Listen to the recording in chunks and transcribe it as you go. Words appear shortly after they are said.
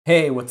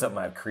Hey, what's up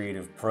my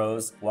creative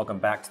pros? Welcome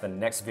back to the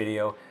next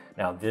video.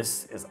 Now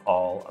this is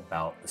all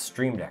about the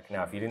Stream Deck.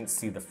 Now if you didn't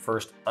see the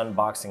first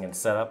unboxing and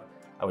setup,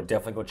 I would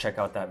definitely go check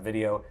out that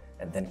video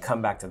and then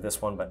come back to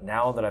this one. But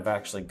now that I've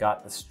actually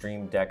got the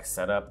Stream Deck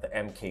set up, the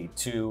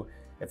MK2,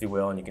 if you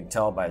will, and you can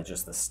tell by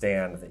just the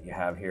stand that you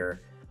have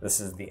here, this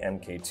is the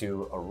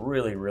MK2, a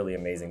really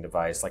amazing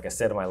device. Like I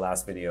said in my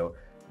last video,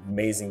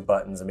 amazing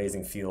buttons,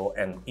 amazing feel,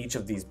 and each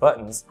of these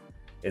buttons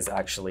is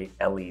actually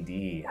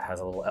LED, has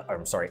a little,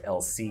 I'm sorry,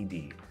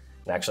 LCD,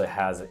 and actually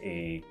has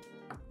a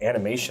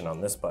animation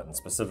on this button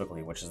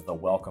specifically, which is the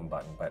welcome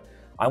button. But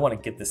I want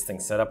to get this thing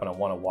set up and I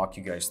want to walk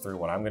you guys through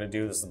what I'm going to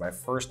do. This is my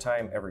first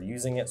time ever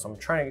using it, so I'm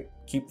trying to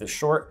keep this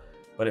short,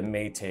 but it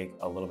may take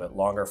a little bit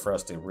longer for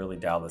us to really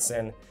dial this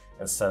in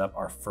and set up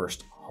our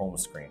first home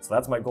screen. So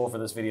that's my goal for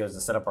this video, is to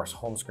set up our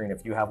home screen.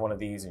 If you have one of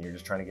these and you're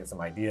just trying to get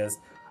some ideas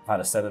of how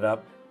to set it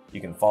up,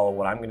 you can follow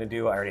what I'm going to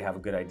do. I already have a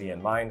good idea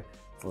in mind.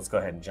 So let's go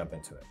ahead and jump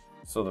into it.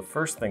 So the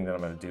first thing that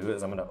I'm going to do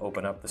is I'm going to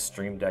open up the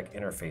Stream Deck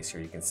interface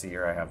here. You can see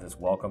here I have this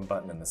welcome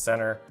button in the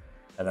center,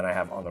 and then I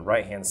have on the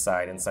right hand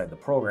side inside the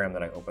program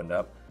that I opened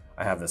up,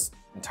 I have this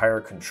entire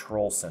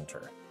control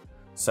center.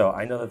 So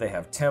I know that they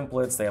have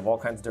templates, they have all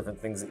kinds of different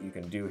things that you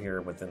can do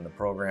here within the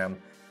program,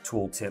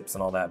 tool tips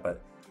and all that,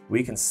 but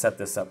we can set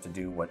this up to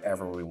do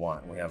whatever we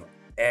want. We have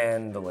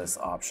endless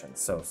options.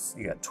 So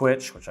you got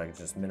Twitch, which I can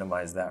just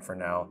minimize that for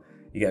now.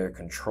 You got your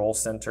control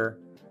center.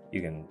 You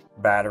can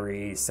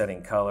battery,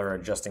 setting color,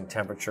 adjusting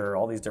temperature,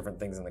 all these different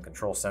things in the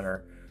control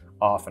center,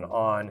 off and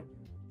on,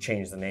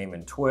 change the name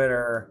in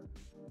Twitter,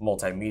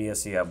 multimedia,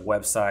 so you have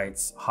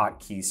websites,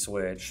 hotkey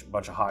switch, a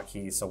bunch of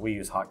hotkeys. So we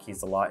use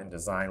hotkeys a lot in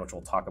design, which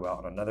we'll talk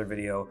about on another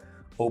video.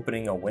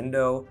 Opening a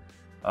window,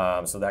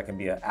 so that can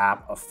be an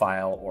app, a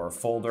file, or a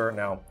folder.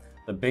 Now,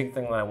 the big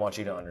thing that I want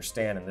you to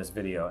understand in this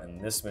video,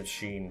 and this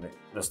machine,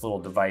 this little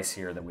device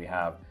here that we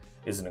have,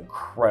 is an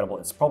incredible,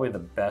 it's probably the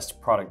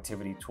best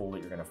productivity tool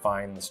that you're gonna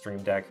find in the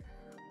Stream Deck.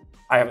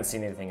 I haven't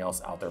seen anything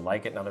else out there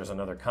like it. Now there's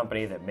another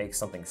company that makes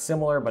something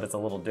similar, but it's a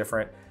little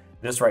different.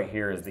 This right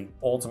here is the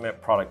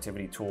ultimate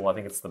productivity tool. I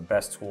think it's the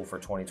best tool for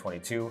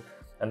 2022.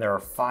 And there are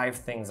 5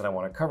 things that I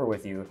wanna cover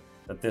with you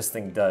that this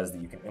thing does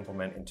that you can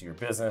implement into your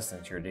business,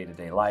 into your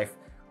day-to-day life,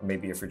 or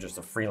maybe if you're just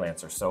a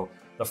freelancer. So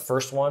the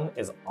first one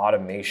is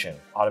automation.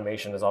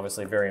 Automation is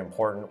obviously very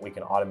important. We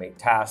can automate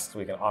tasks,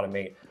 we can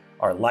automate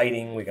our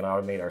lighting, we can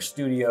automate our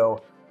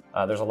studio.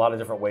 There's a lot of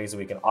different ways that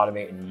we can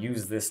automate and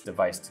use this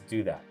device to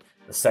do that.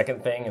 The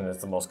second thing, and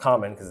it's the most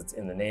common because it's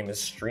in the name, is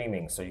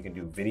streaming. So you can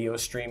do video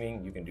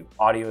streaming, you can do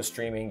audio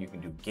streaming, you can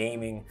do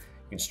gaming,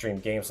 you can stream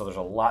games. So there's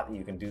a lot that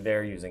you can do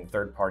there using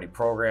third-party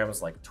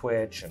programs like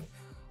Twitch and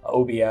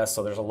OBS.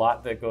 So there's a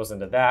lot that goes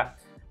into that.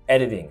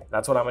 Editing,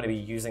 that's what I'm going to be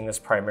using this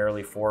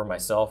primarily for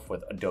myself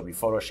with Adobe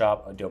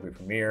Photoshop, Adobe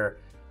Premiere,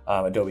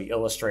 Adobe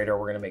Illustrator.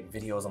 We're going to make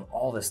videos on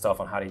all this stuff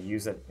on how to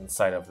use it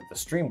inside of the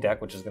Stream Deck,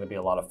 which is going to be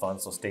a lot of fun,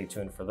 so stay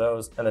tuned for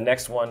those. And the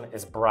next one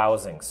is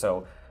browsing.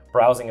 So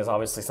browsing is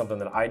obviously something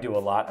that I do a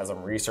lot as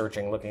I'm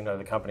researching, looking at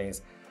the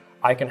companies.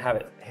 I can have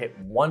it hit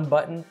one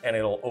button and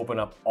it'll open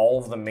up all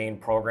of the main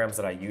programs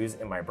that I use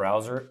in my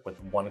browser with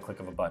one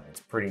click of a button. It's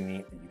pretty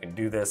neat that you can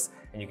do this,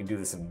 and you can do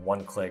this in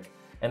one click.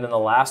 And then the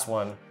last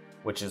one,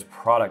 which is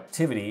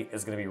productivity,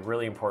 is going to be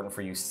really important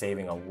for you,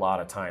 saving a lot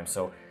of time.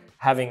 So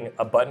having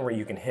a button where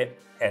you can hit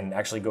and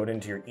actually go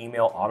into your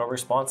email auto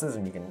responses,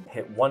 and you can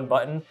hit one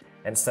button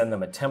and send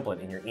them a template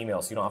in your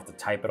email, so you don't have to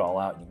type it all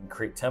out. You can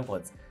create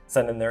templates,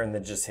 send them there, and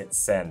then just hit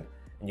send.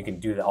 And you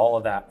can do all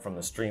of that from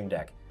the Stream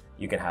Deck.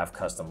 You can have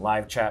custom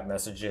live chat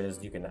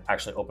messages. You can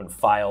actually open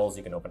files.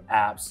 You can open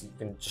apps. You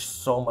can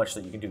just so much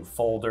that you can do,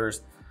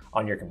 folders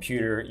on your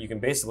computer. You can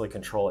basically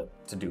control it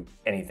to do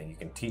anything. You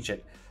can teach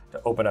it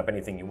to open up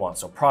anything you want.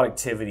 So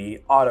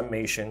productivity,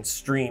 automation,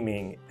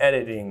 streaming,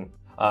 editing.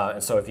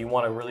 And so if you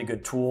want a really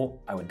good tool,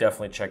 I would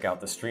definitely check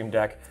out the Stream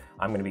Deck.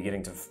 I'm gonna be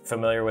getting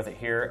familiar with it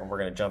here, and we're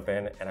gonna jump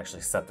in and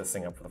actually set this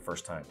thing up for the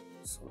first time.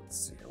 So let's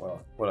see here,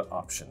 what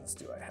options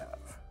do I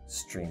have?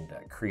 Stream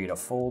Deck, create a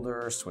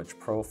folder, switch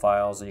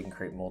profiles, so you can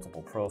create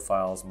multiple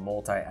profiles,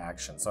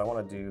 multi-action. So I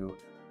wanna do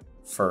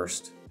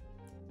first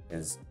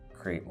is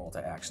create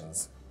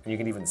multi-actions. And you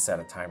can even set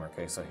a timer,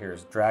 okay? So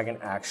here's drag an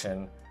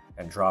action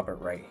and drop it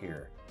right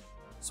here.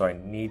 So I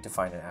need to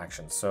find an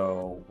action.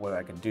 So what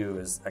I could do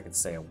is I could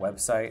say a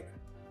website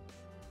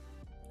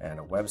and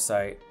a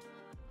website.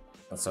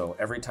 And so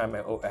every time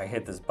I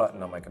hit this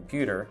button on my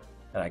computer,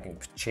 and I can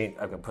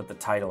put the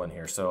title in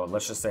here. So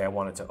let's just say I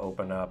wanted to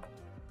open up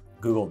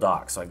Google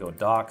Docs. So I go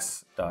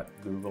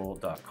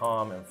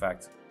docs.google.com. In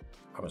fact,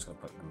 I'm just gonna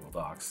put Google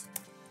Docs.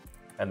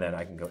 And then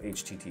I can go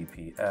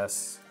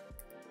https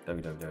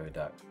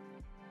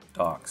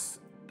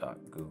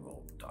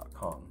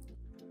www.docs.google.com.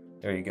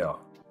 There you go.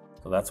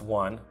 So that's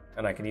one,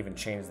 and I can even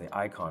change the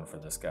icon for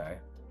this guy.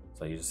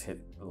 So you just hit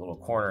the little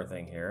corner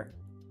thing here.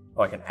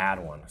 Oh, I can add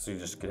one, so you're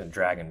just gonna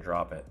drag and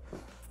drop it.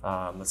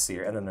 Let's see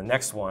here, and then the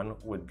next one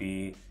would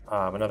be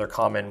another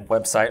common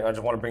website. I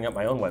just wanna bring up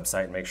my own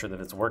website and make sure that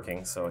it's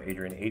working. So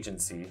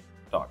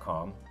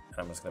adrianagency.com, and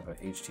I'm just gonna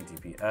put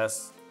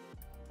https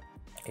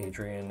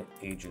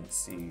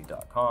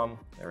AdrianAgency.com.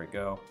 There we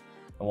go.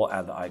 And we'll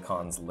add the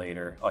icons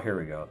later. Oh, here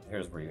we go.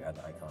 Here's where you add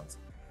the icons.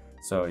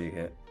 So you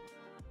hit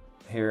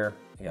here,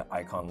 you got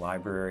icon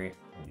library,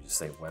 and you just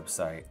say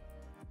website.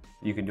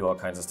 You can do all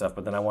kinds of stuff,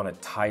 but then I want to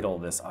title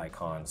this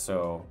icon.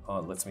 So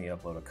it lets me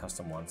upload a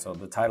custom one. So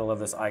the title of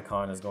this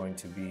icon is going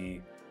to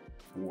be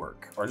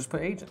work, or just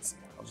put agency.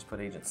 I'll just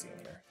put agency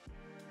in here.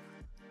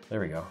 There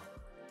we go.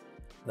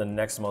 The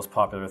next most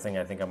popular thing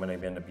I think I'm going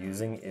to end up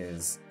using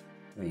is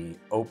the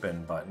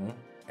open button.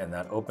 And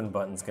that open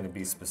button is going to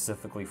be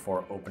specifically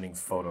for opening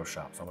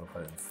Photoshop. So I'm going to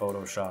put it in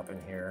Photoshop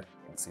in here.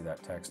 You can see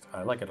that text.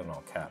 I like it in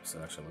all caps.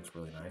 It actually looks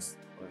really nice.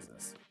 What is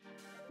this?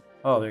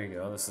 Oh, there you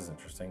go. This is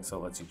interesting. So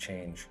it lets you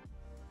change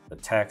the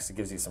text. It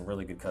gives you some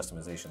really good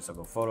customization. So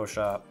go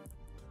Photoshop.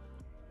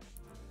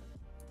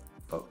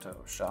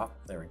 Photoshop.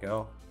 There we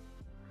go.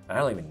 I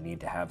don't even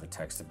need to have the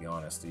text, to be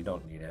honest. You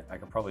don't need it. I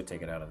could probably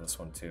take it out of this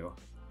one too.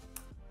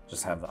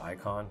 Just have the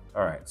icon.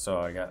 All right, so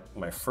I got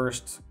my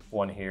first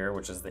one here,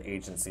 which is the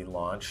agency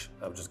launch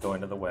of just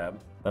going to the web.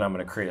 Then I'm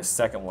gonna create a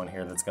second one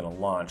here that's gonna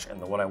launch. And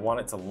what I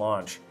want it to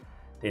launch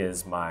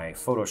is my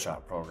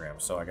Photoshop program.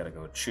 So I gotta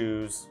go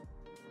choose.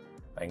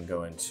 I can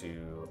go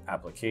into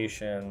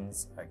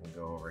applications. I can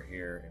go over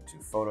here into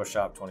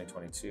Photoshop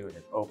 2022,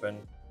 hit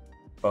open,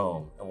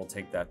 boom. And we'll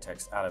take that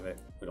text out of it.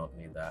 We don't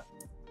need that.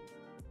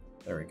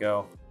 There we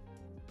go.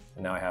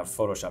 And now I have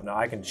Photoshop. Now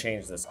I can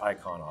change this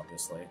icon,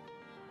 obviously.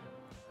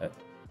 Hit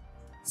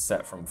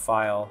set from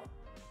file.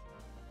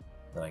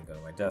 Then I can go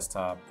to my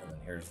desktop, and then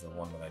here's the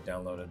one that I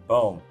downloaded.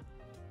 Boom.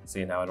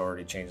 See, now it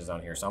already changes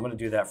on here. So I'm gonna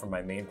do that for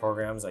my main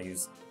programs. I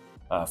use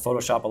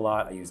Photoshop a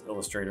lot. I use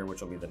Illustrator,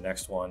 which will be the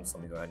next one. So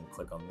let me go ahead and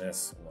click on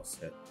this, and let's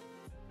hit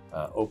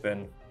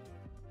open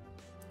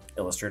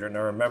Illustrator.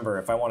 Now remember,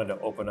 if I wanted to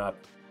open up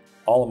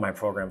all of my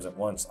programs at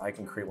once, I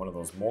can create one of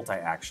those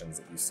multi-actions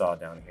that you saw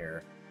down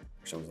here.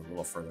 Actually, it was a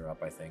little further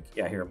up, I think.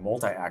 Yeah, here,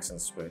 multi-action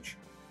switch.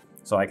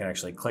 So I can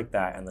actually click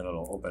that, and then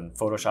it'll open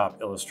Photoshop,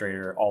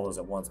 Illustrator, all those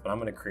at once. But I'm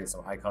gonna create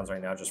some icons right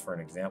now just for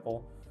an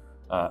example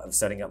of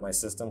setting up my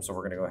system. So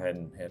we're gonna go ahead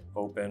and hit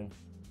open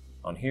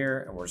on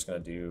here, and we're just gonna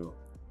do,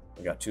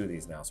 we got two of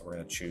these now. So we're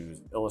gonna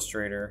choose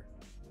Illustrator,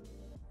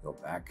 go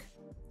back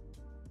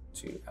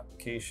to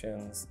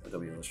applications,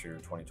 Adobe Illustrator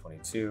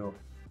 2022.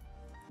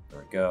 There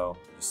we go,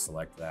 just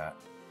select that.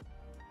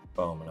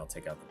 Boom, and I'll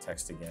take out the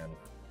text again.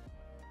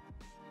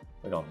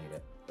 We don't need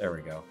it, there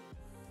we go.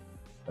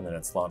 And then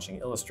it's launching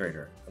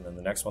Illustrator. And then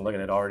the next one, look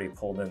at it, already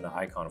pulled in the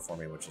icon for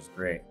me, which is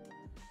great.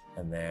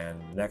 And then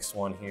the next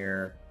one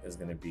here is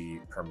gonna be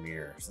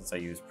Premiere. Since I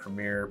use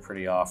Premiere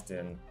pretty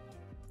often,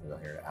 we go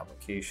here to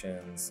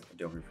Applications,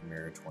 Adobe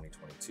Premiere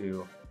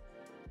 2022.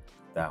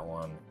 That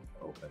one,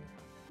 open,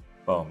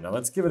 boom. Now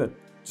let's give it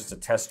just a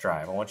test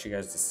drive. I want you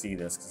guys to see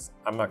this because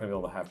I'm not gonna be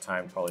able to have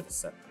time probably to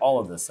set all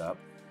of this up,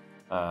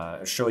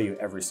 show you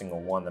every single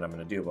one that I'm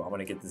gonna do, but I'm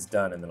gonna get this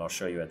done and then I'll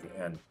show you at the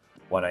end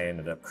what I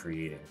ended up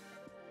creating.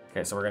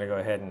 Okay, so we're gonna go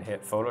ahead and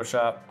hit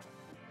Photoshop.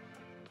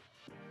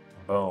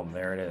 Boom,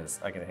 there it is.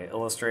 I can hit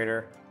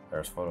Illustrator,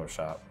 there's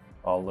Photoshop.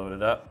 All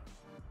loaded up,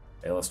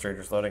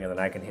 Illustrator's loading, and then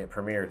I can hit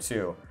Premiere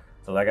too.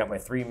 So I got my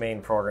three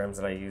main programs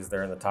that I use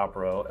there in the top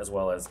row, as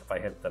well as if I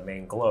hit the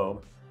main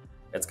globe,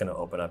 it's gonna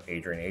open up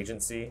Adrian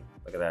Agency.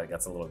 Look at that, it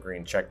got a little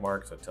green check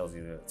mark, so it tells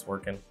you that it's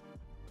working.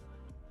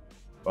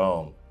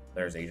 Boom,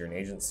 there's Adrian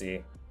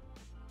Agency.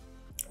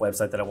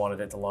 Website that I wanted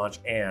it to launch,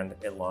 and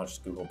it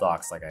launched Google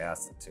Docs like I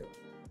asked it to.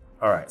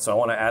 All right, so I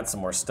wanna add some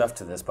more stuff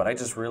to this, but I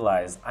just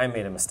realized I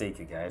made a mistake,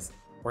 you guys.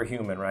 We're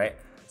human, right?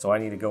 So I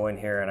need to go in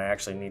here and I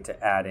actually need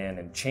to add in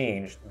and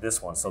change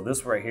this one. So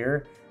this right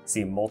here,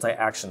 see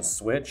multi-action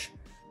switch,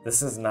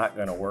 this is not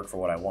gonna work for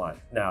what I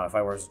want. Now, if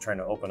I was trying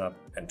to open up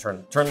and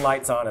turn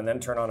lights on and then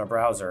turn on a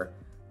browser,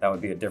 that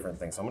would be a different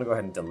thing. So I'm gonna go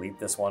ahead and delete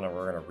this one and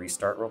we're gonna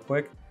restart real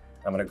quick.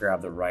 I'm gonna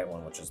grab the right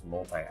one, which is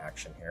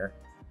multi-action here.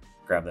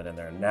 Grab that in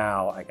there.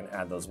 Now I can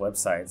add those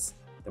websites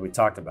that we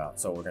talked about.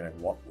 So we're gonna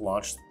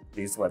launch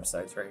these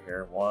websites right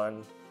here.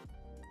 1,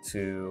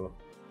 2,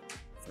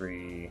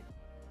 3.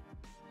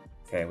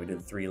 Okay, we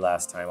did 3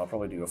 last time. I'll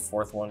probably do a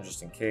 4th one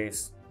just in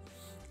case.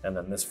 And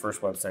then this first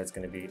website is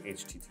going to be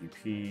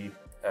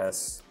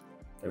https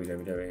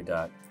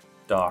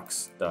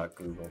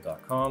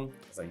www.docs.google.com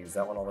because I use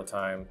that one all the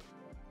time.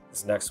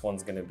 This next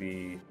one's going to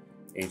be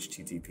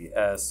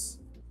https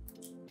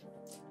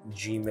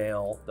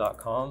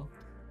gmail.com.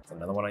 It's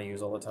another one I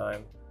use all the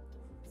time.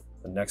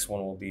 The next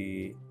one will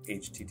be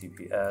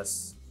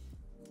https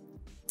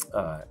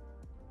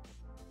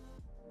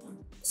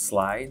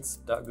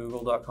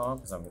slides.google.com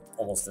because I'm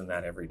almost in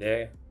that every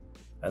day.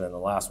 And then the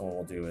last one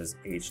we'll do is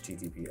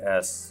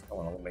https. I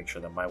want to make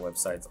sure that my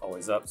website's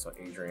always up. So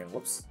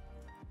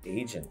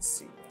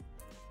agency.com.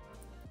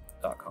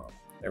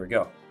 There we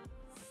go.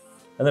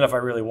 And then if I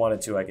really wanted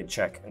to, I could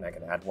check and I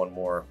can add one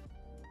more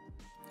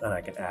and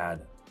I can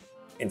add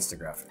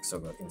Instagraphics. So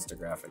go to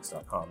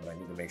instagraphics.com and I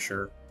need to make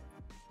sure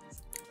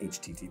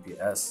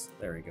https,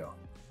 there we go.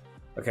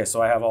 Okay,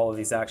 so I have all of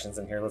these actions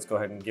in here. Let's go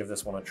ahead and give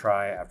this one a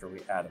try after we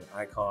add an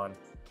icon.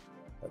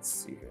 Let's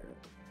see here.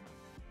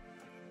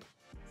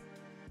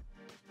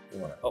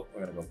 we're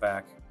gonna go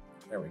back.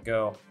 There we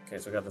go. Okay,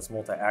 so we got this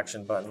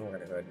multi-action button. We're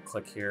gonna go ahead and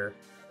click here.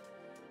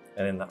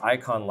 And in the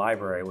icon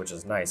library, which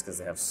is nice because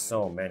they have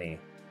so many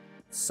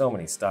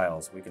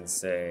styles, we can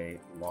say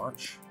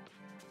launch,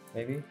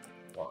 maybe?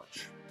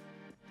 Launch.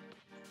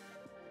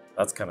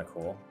 That's kind of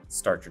cool.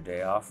 Start your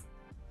day off.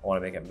 I want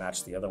to make it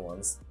match the other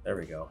ones. There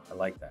we go. I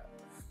like that.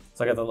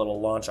 So I got the little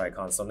launch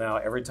icon. So now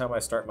every time I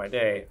start my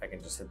day, I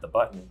can just hit the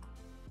button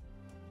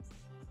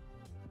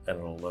and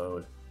it'll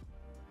load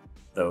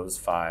those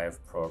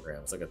 5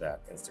 programs. Look at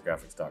that.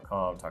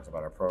 Instagraphics.com talks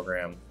about our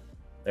program.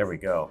 There we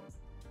go.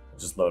 It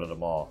just loaded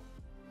them all.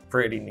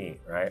 Pretty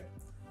neat, right?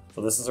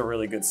 So this is a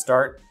really good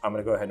start. I'm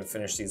gonna go ahead and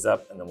finish these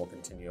up and then we'll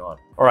continue on.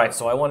 All right,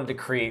 so I wanted to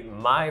create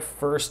my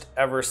first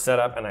ever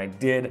setup and I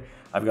did.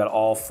 I've got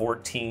all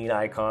 14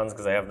 icons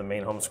because I have the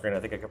main home screen. I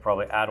think I could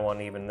probably add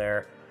one even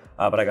there.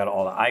 But I got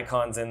all the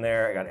icons in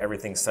there. I got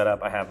everything set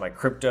up. I have my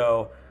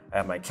crypto, I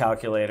have my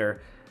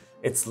calculator.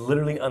 It's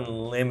literally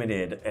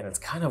unlimited and it's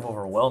kind of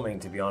overwhelming,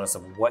 to be honest,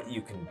 of what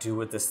you can do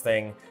with this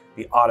thing.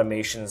 The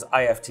automations,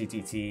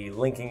 IFTTT,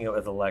 linking it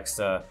with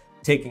Alexa,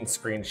 taking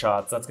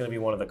screenshots. That's gonna be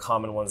one of the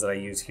common ones that I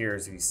use here.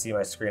 Is if you see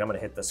my screen, I'm gonna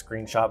hit the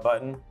screenshot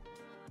button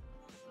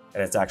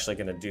and it's actually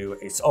gonna do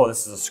oh,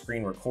 this is a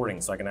screen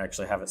recording. So I can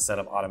actually have it set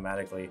up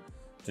automatically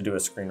to do a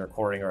screen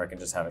recording, or I can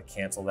just have it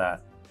cancel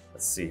that.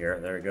 Let's see here,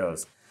 there it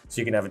goes. So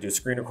you can have it do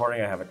screen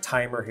recording. I have a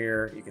timer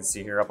here. You can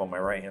see here up on my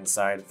right-hand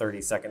side,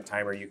 30-second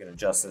timer. You can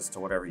adjust this to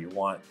whatever you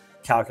want.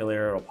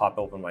 Calculator, it'll pop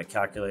open my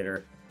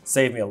calculator.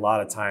 Save me a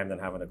lot of time than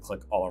having to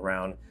click all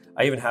around.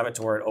 I even have it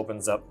to where it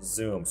opens up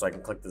Zoom. So I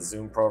can click the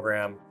Zoom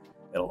program.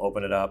 It'll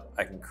open it up.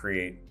 I can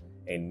create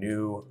a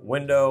new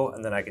window,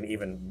 and then I can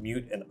even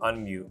mute and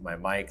unmute my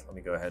mic. Let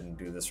me go ahead and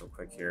do this real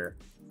quick here.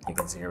 You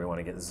can see here we want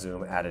to get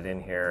Zoom added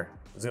in here.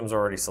 Zoom's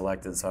already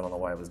selected, so I don't know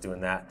why I was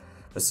doing that.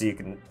 But so you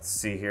can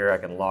see here, I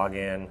can log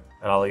in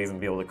and I'll even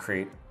be able to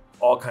create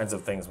all kinds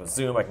of things with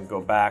Zoom. I can go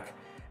back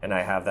and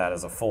I have that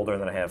as a folder,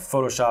 and then I have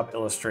Photoshop,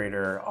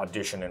 Illustrator,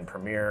 Audition, and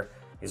Premiere.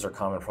 These are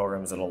common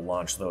programs that'll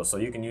launch those. So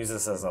you can use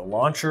this as a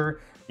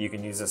launcher. You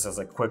can use this as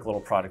a quick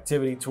little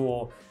productivity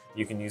tool.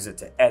 You can use it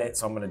to edit.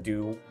 So I'm gonna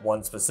do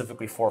one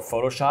specifically for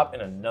Photoshop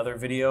in another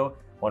video,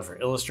 one for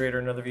Illustrator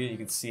in another video. You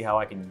can see how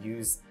I can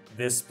use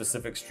this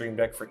specific Stream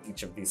Deck for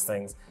each of these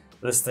things.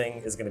 This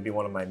thing is gonna be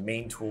one of my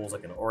main tools, I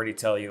can already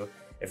tell you.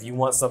 If you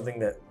want something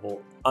that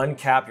will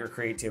uncap your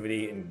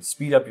creativity and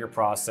speed up your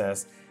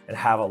process and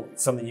have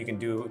something you can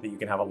do that you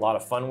can have a lot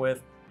of fun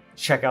with,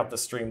 check out the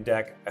Stream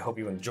Deck. I hope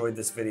you enjoyed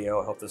this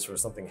video. I hope this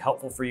was something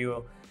helpful for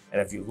you.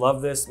 And if you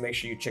love this, make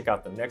sure you check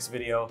out the next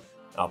video.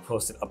 I'll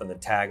post it up in the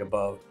tag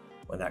above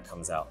when that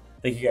comes out.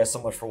 Thank you guys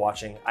so much for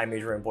watching. I'm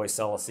Major and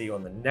Boycell. I'll see you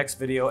on the next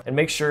video. And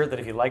make sure that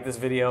if you like this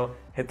video,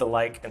 hit the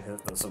like and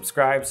hit the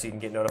subscribe so you can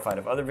get notified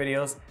of other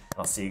videos. And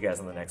I'll see you guys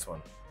on the next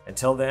one.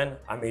 Until then,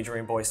 I'm Major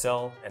and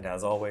Boycell, and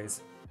as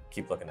always,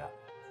 keep looking up.